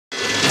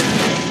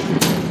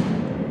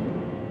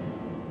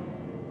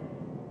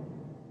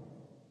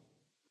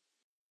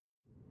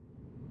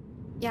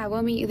Yeah,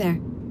 we'll meet you there.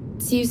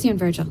 See you soon,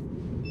 Virgil.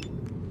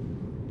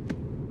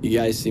 You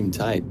guys seem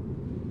tight.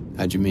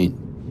 How'd you meet?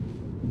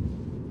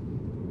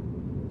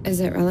 Is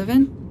it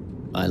relevant?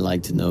 I'd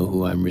like to know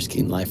who I'm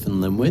risking life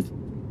and limb with.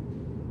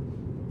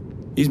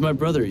 He's my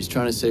brother. He's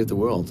trying to save the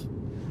world.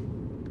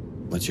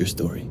 What's your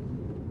story?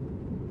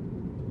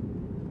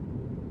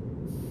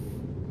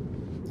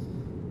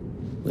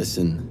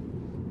 Listen,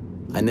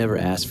 I never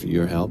asked for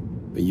your help,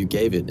 but you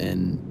gave it,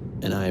 and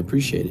I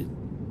appreciate it.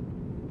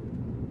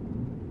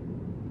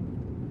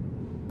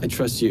 I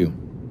trust you.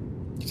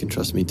 You can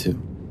trust me too.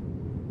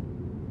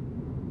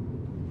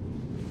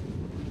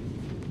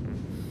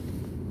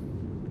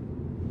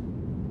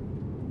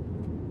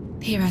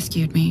 He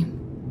rescued me.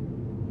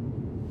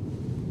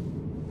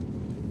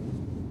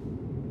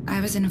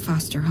 I was in a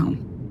foster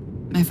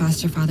home. My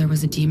foster father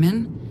was a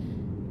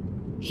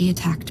demon. He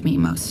attacked me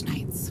most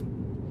nights.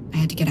 I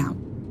had to get out.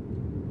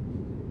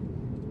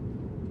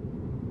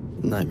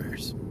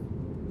 Nightmares.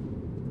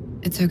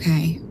 It's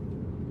okay.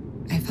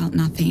 I felt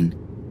nothing.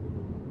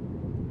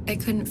 I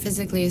couldn't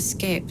physically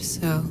escape,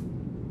 so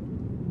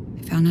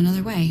I found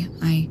another way.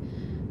 I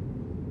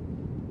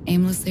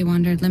aimlessly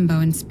wandered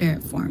limbo in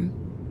spirit form.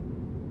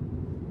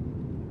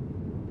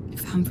 I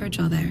found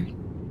Virgil there.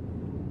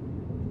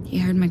 He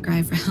heard my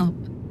cry for help.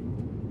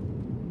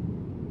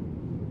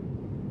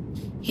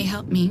 He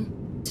helped me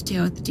to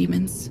deal with the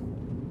demons,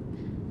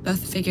 both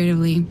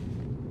figuratively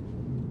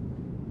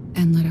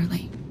and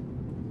literally.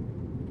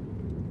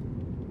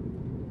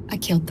 I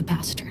killed the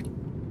bastard.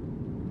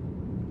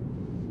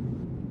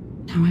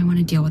 Now I want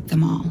to deal with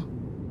them all.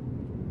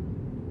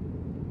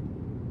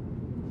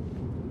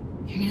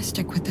 You're gonna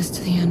stick with this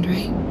to the end,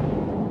 right?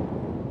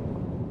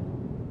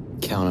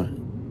 Count on it.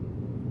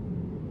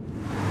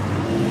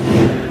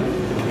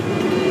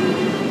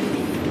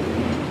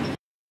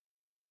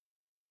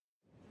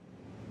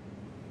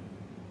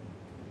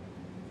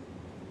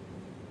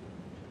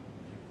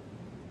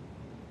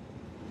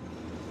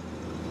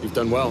 You've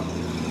done well.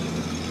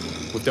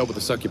 We've dealt with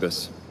the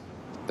succubus.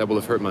 That will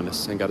have hurt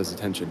Mundus and got his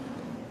attention.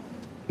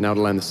 Now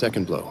to land the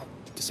second blow,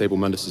 disable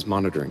Mundus's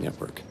monitoring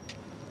network.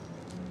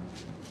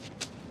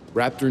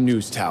 Raptor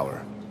News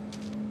Tower.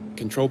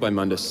 Controlled by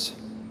Mundus,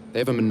 they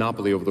have a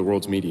monopoly over the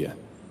world's media.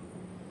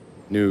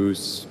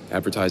 News,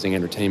 advertising,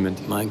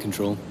 entertainment. Mind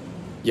control?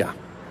 Yeah,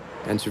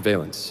 and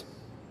surveillance.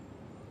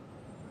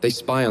 They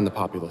spy on the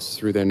populace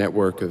through their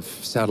network of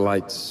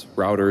satellites,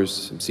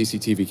 routers, and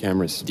CCTV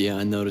cameras. Yeah,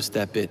 I noticed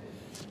that bit.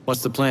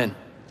 What's the plan?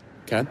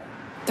 Kat?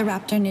 The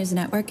Raptor News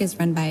Network is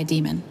run by a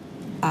demon,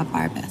 Bob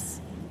Barbas.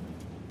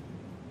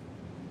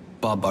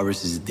 Bob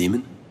Barbas is a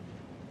demon?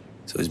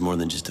 So he's more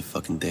than just a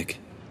fucking dick.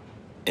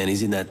 And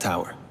he's in that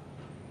tower.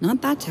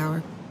 Not that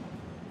tower.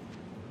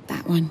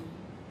 That one.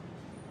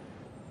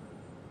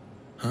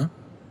 Huh?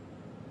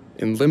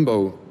 In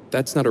Limbo,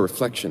 that's not a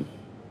reflection.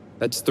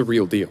 That's the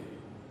real deal.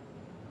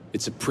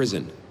 It's a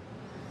prison,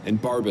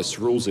 and Barbas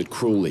rules it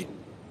cruelly.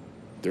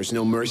 There's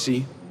no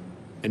mercy,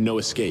 and no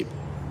escape.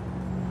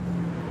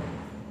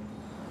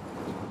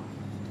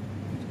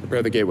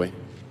 Prepare the gateway.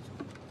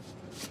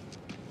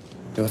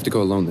 You'll have to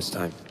go alone this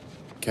time.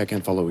 Kat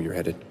can't follow where you're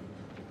headed.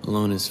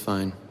 Alone is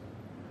fine.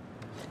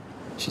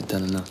 She's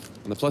done enough.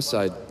 On the plus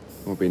side,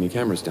 there won't be any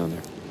cameras down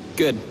there.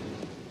 Good.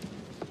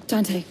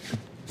 Dante,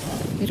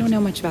 we don't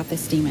know much about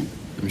this demon.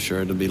 I'm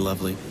sure it'll be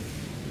lovely.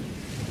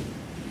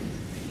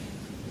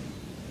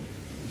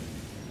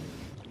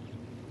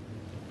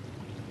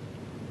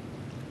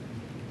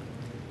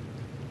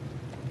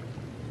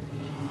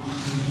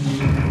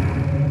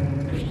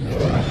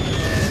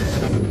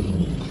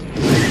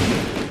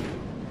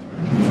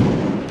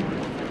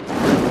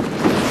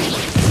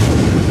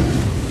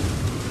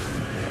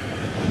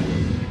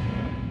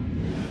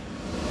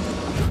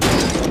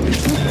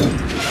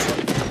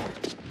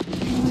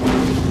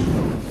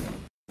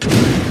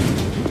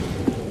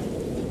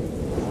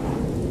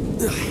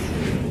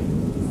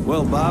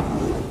 Well,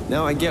 Bob,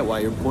 now I get why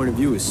your point of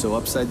view is so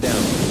upside down.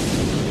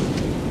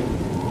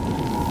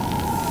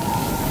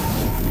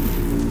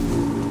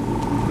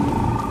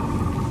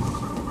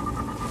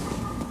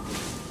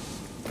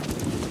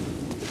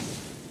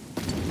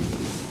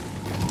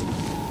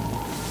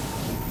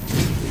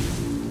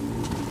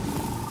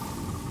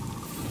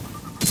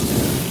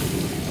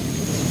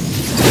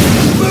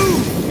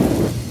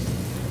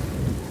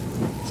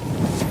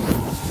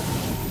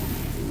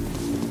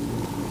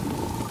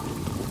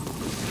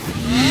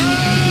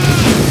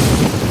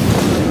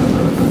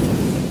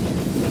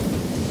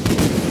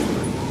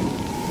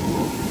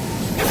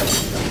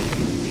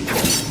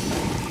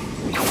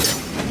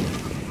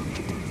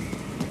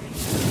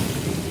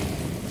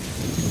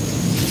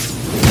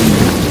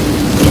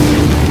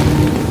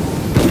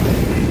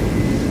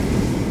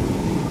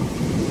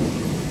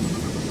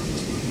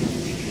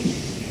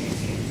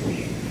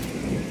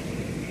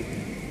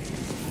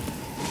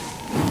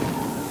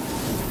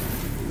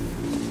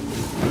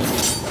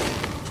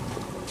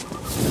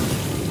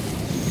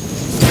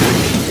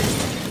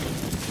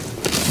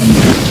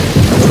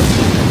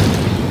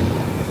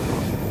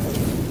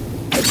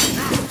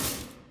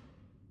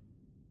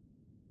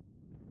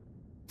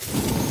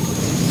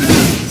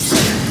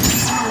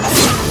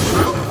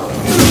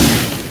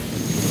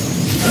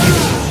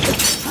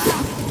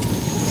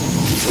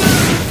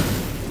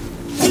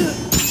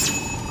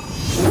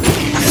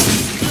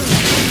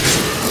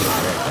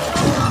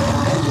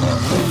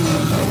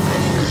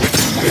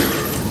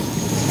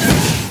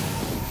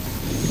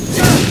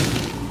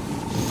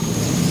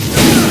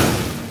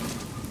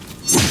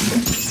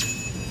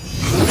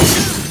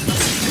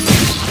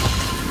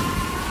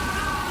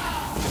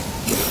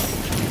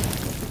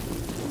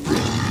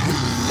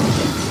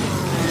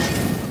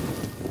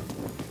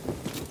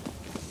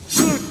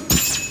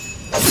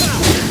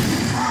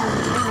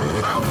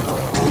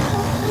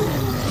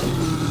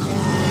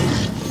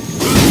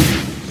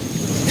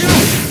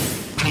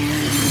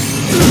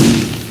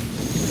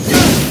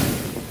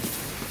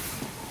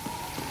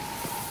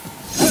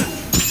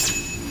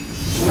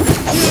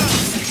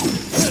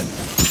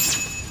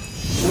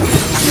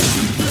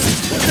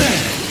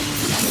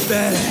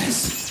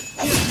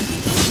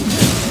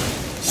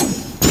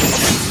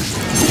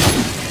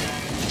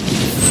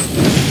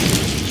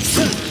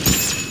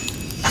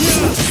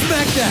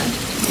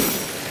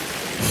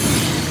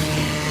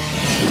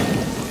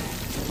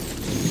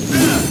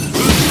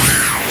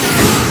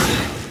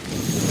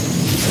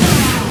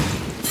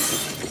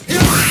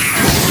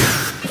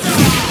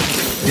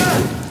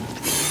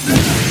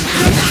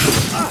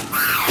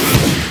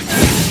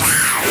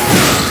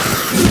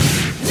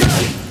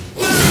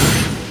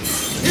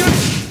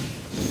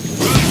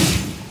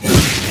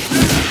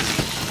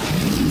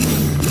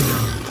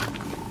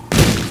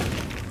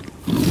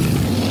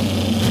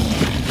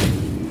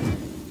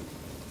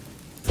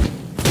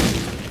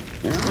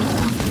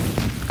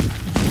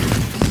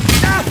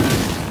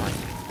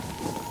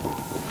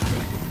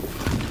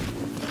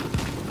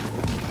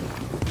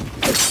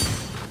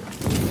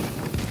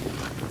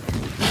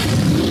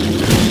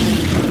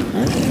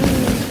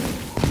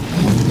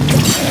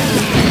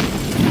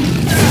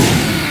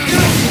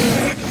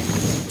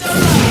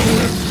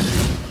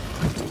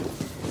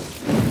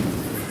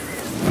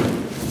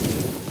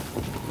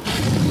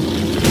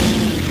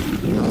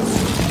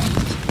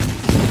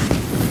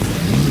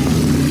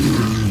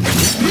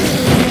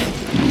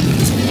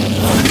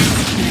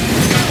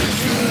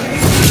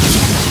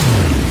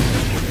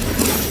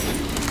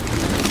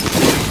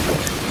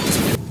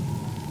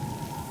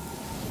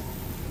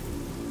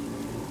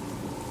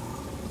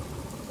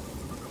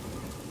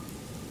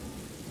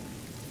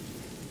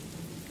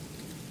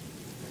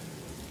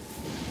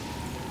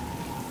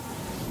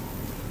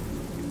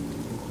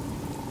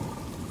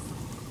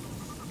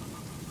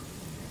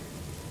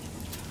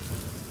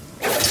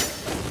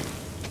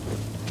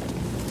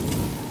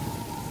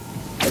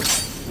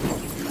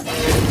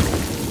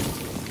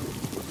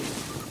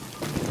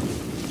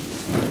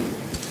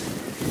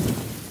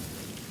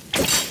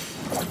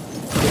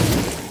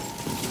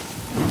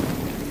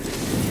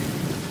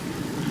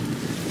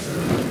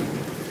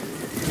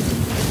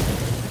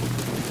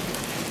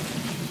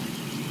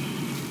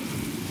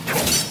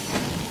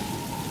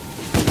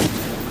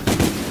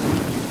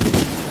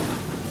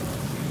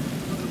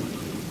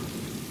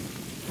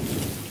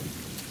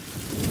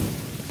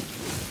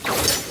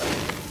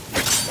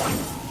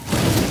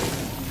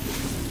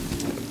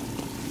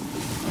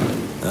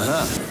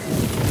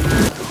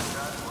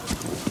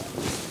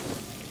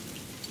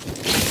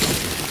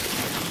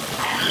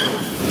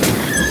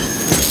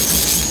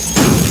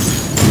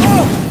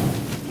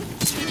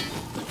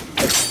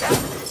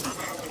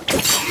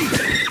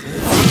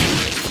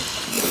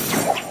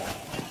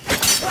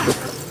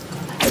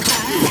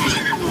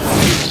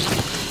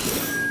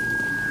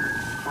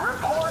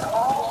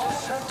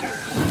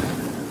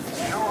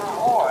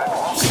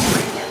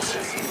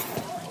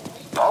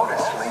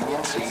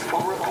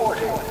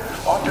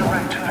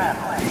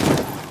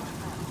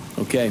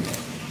 Okay,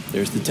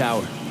 there's the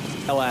tower.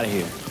 Hell out of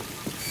here.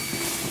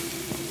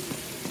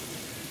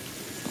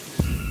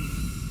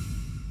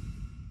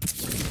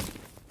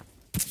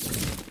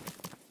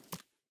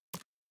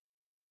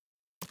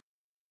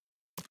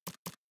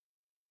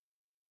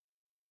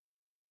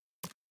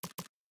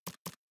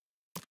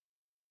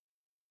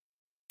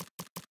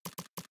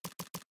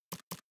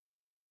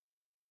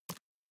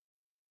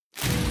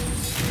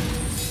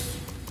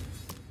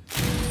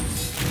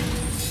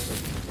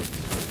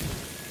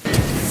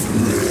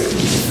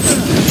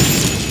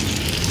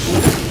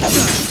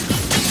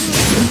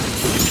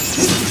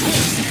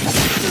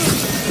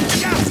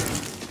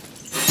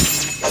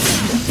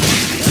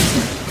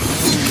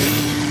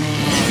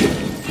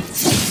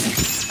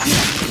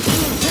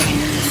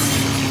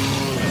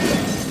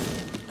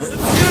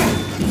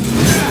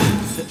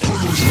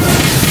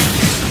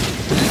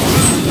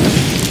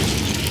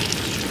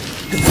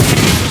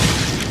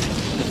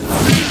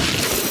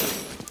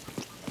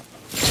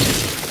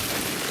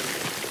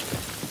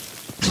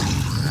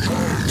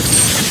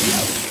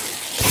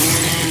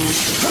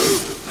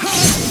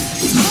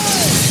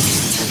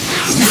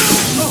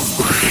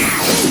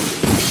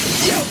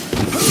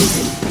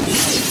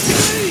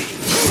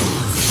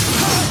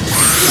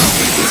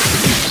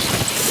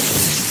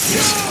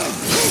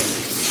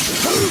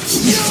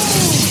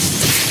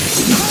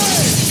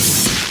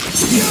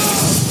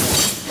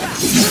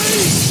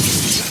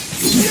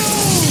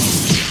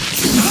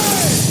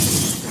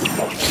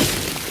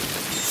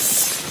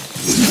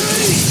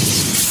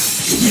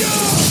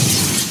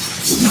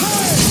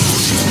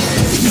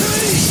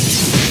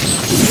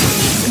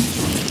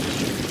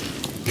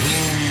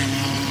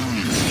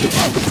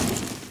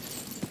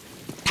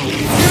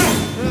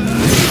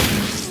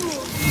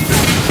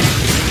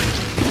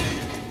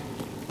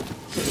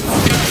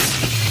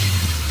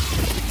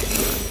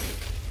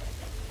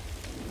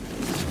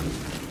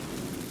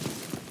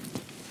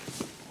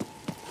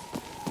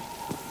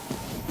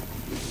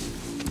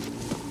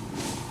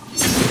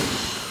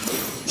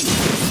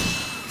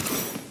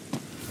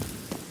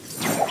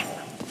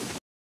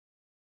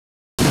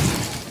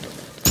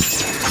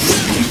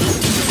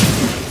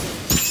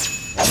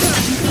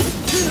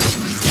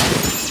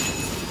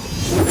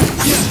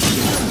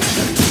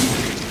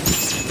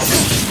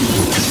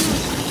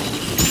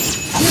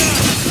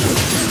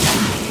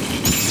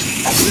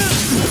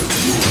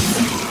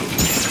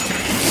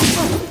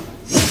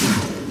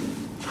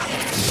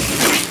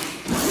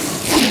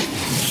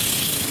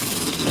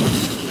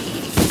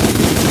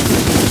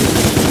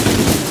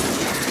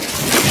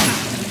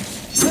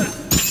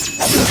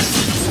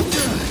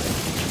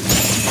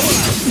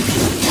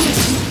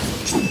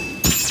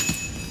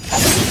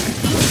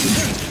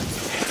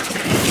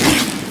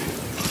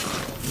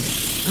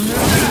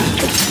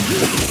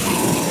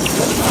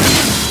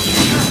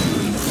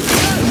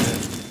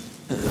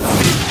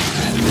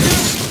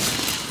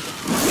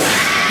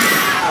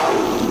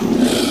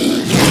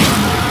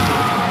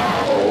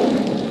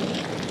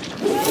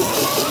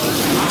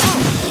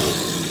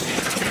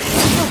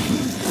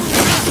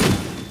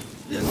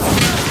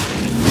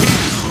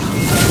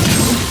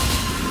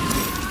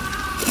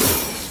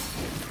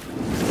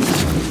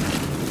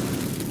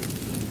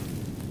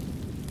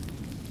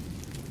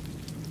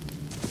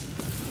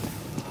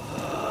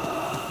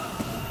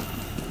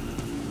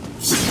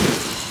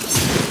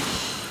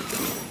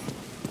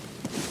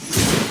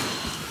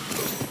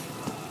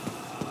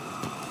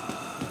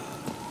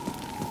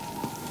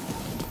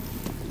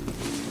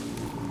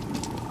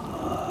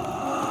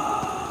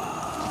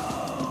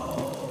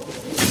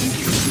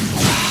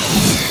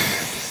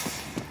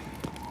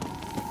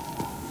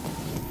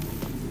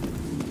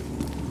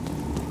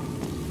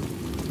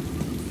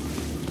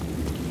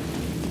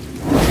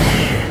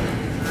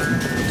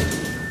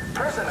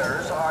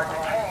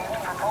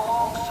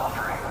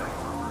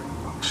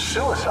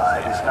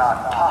 Suicide is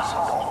not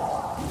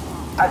possible.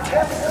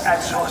 Attempts at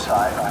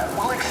suicide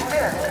will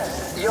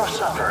extend your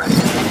suffering.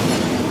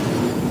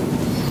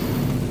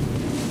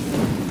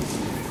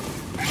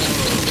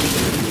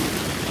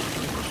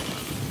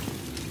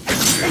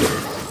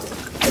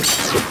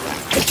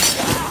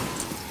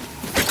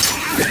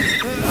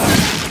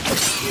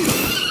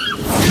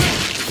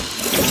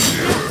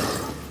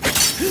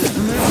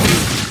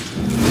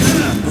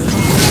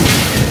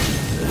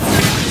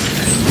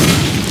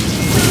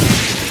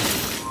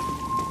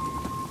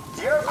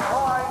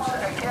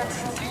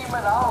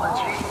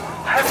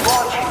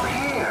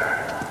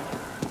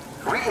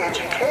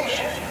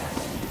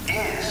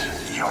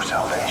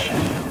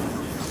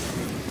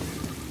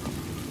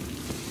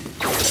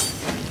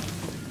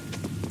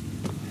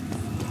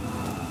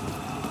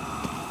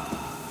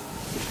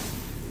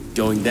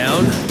 Going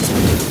down.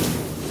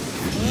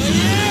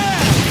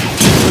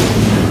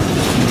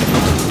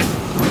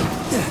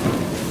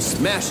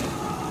 Smash it.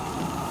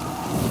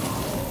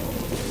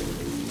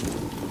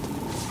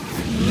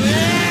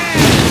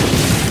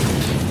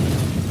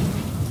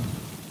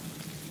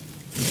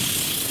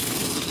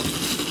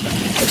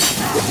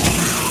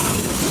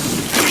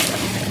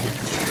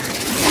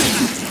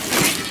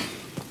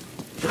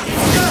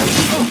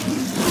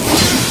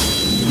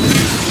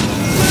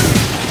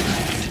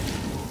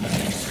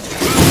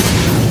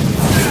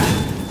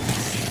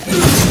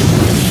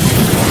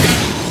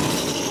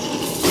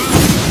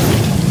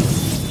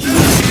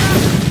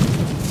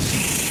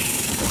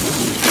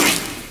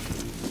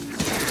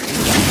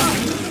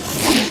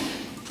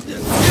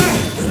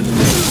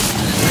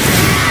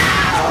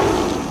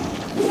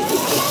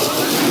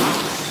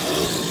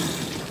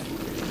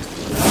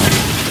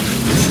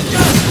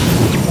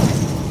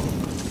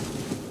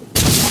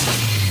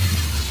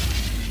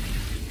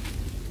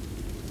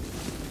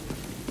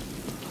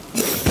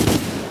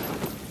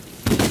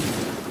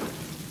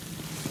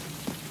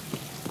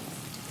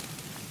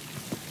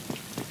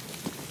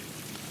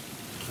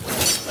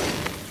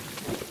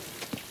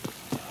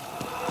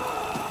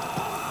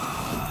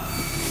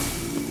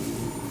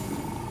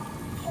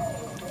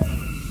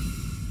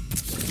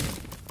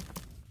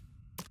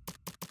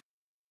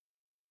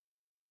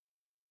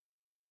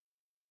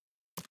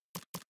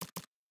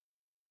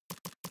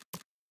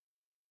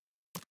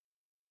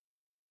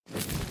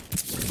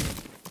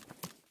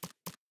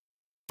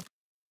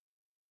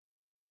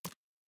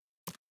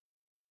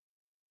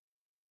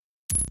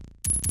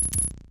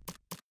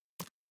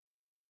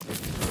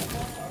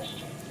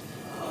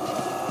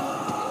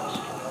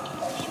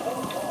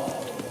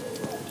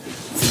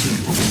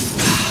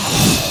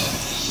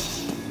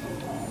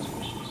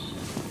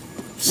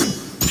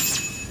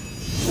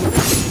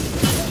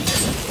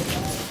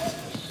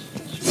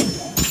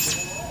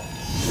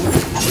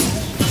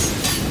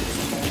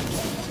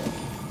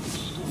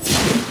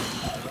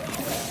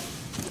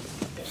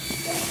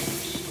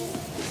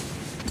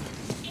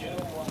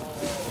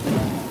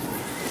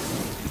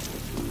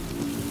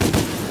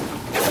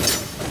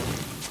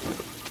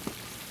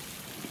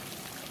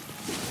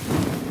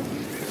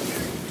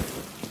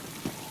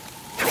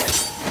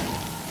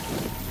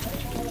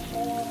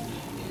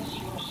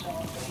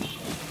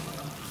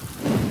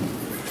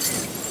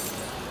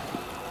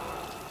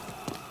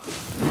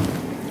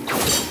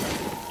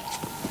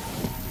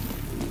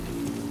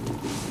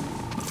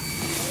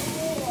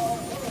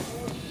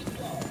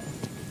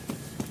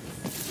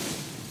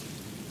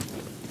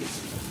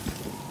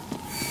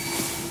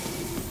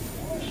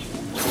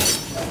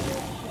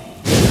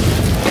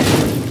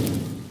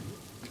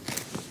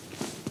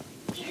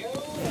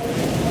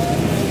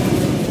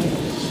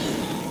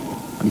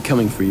 I'm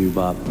coming for you,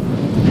 Bob.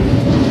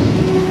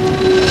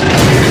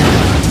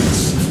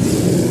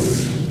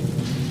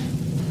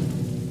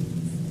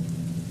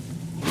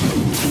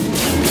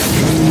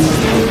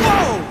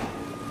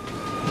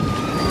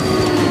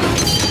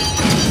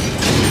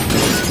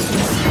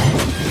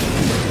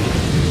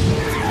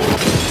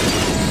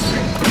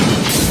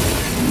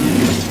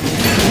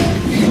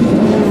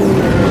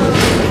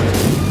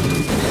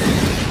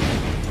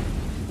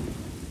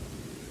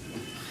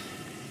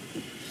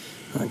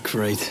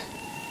 Great.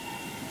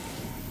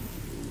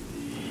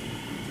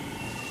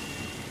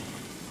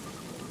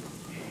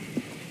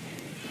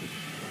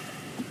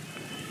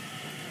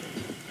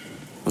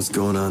 What's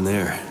going on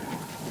there?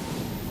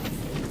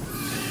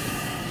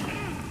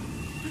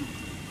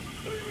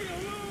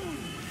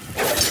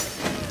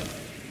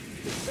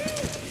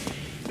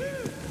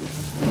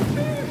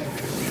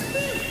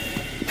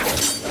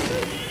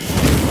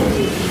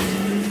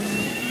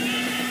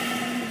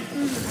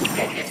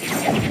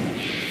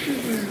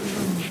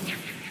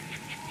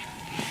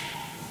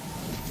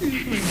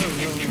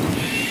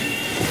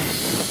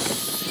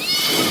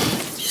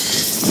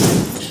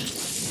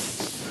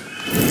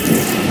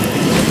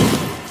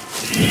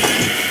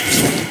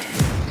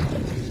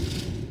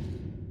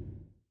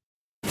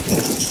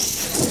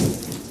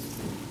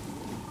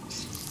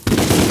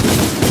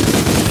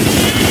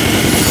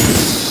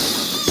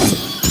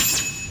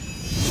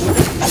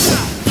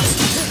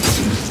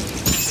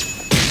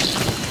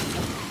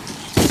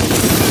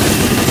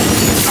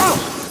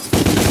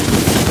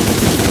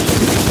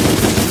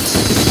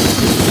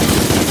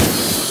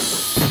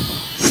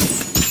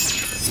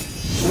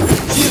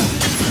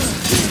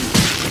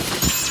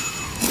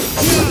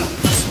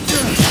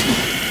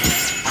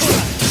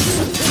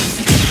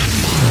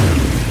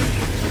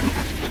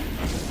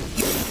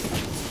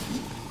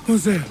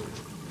 Who's there?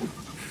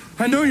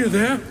 I know you're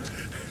there.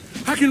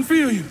 I can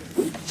feel you.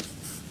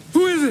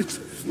 Who is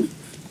it?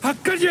 I'll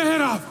cut your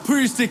head off. Put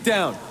your stick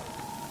down.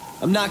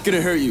 I'm not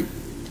gonna hurt you.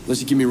 Unless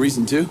you give me a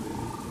reason to.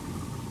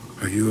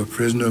 Are you a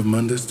prisoner of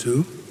Mundus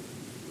too?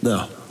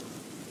 No.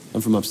 I'm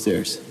from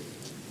upstairs.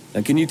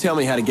 Now can you tell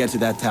me how to get to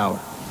that tower?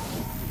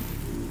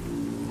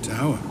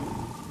 Tower?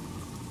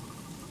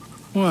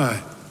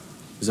 Why?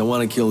 Because I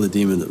want to kill the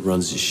demon that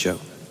runs this show.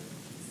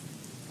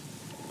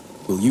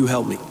 Will you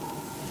help me?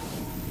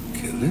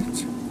 Kill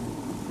it?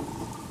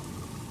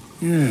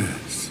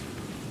 Yes.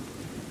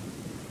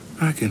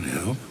 I can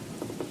help.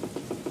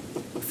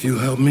 If you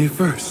help me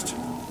first.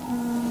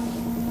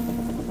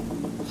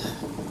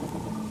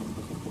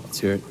 Let's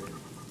hear it.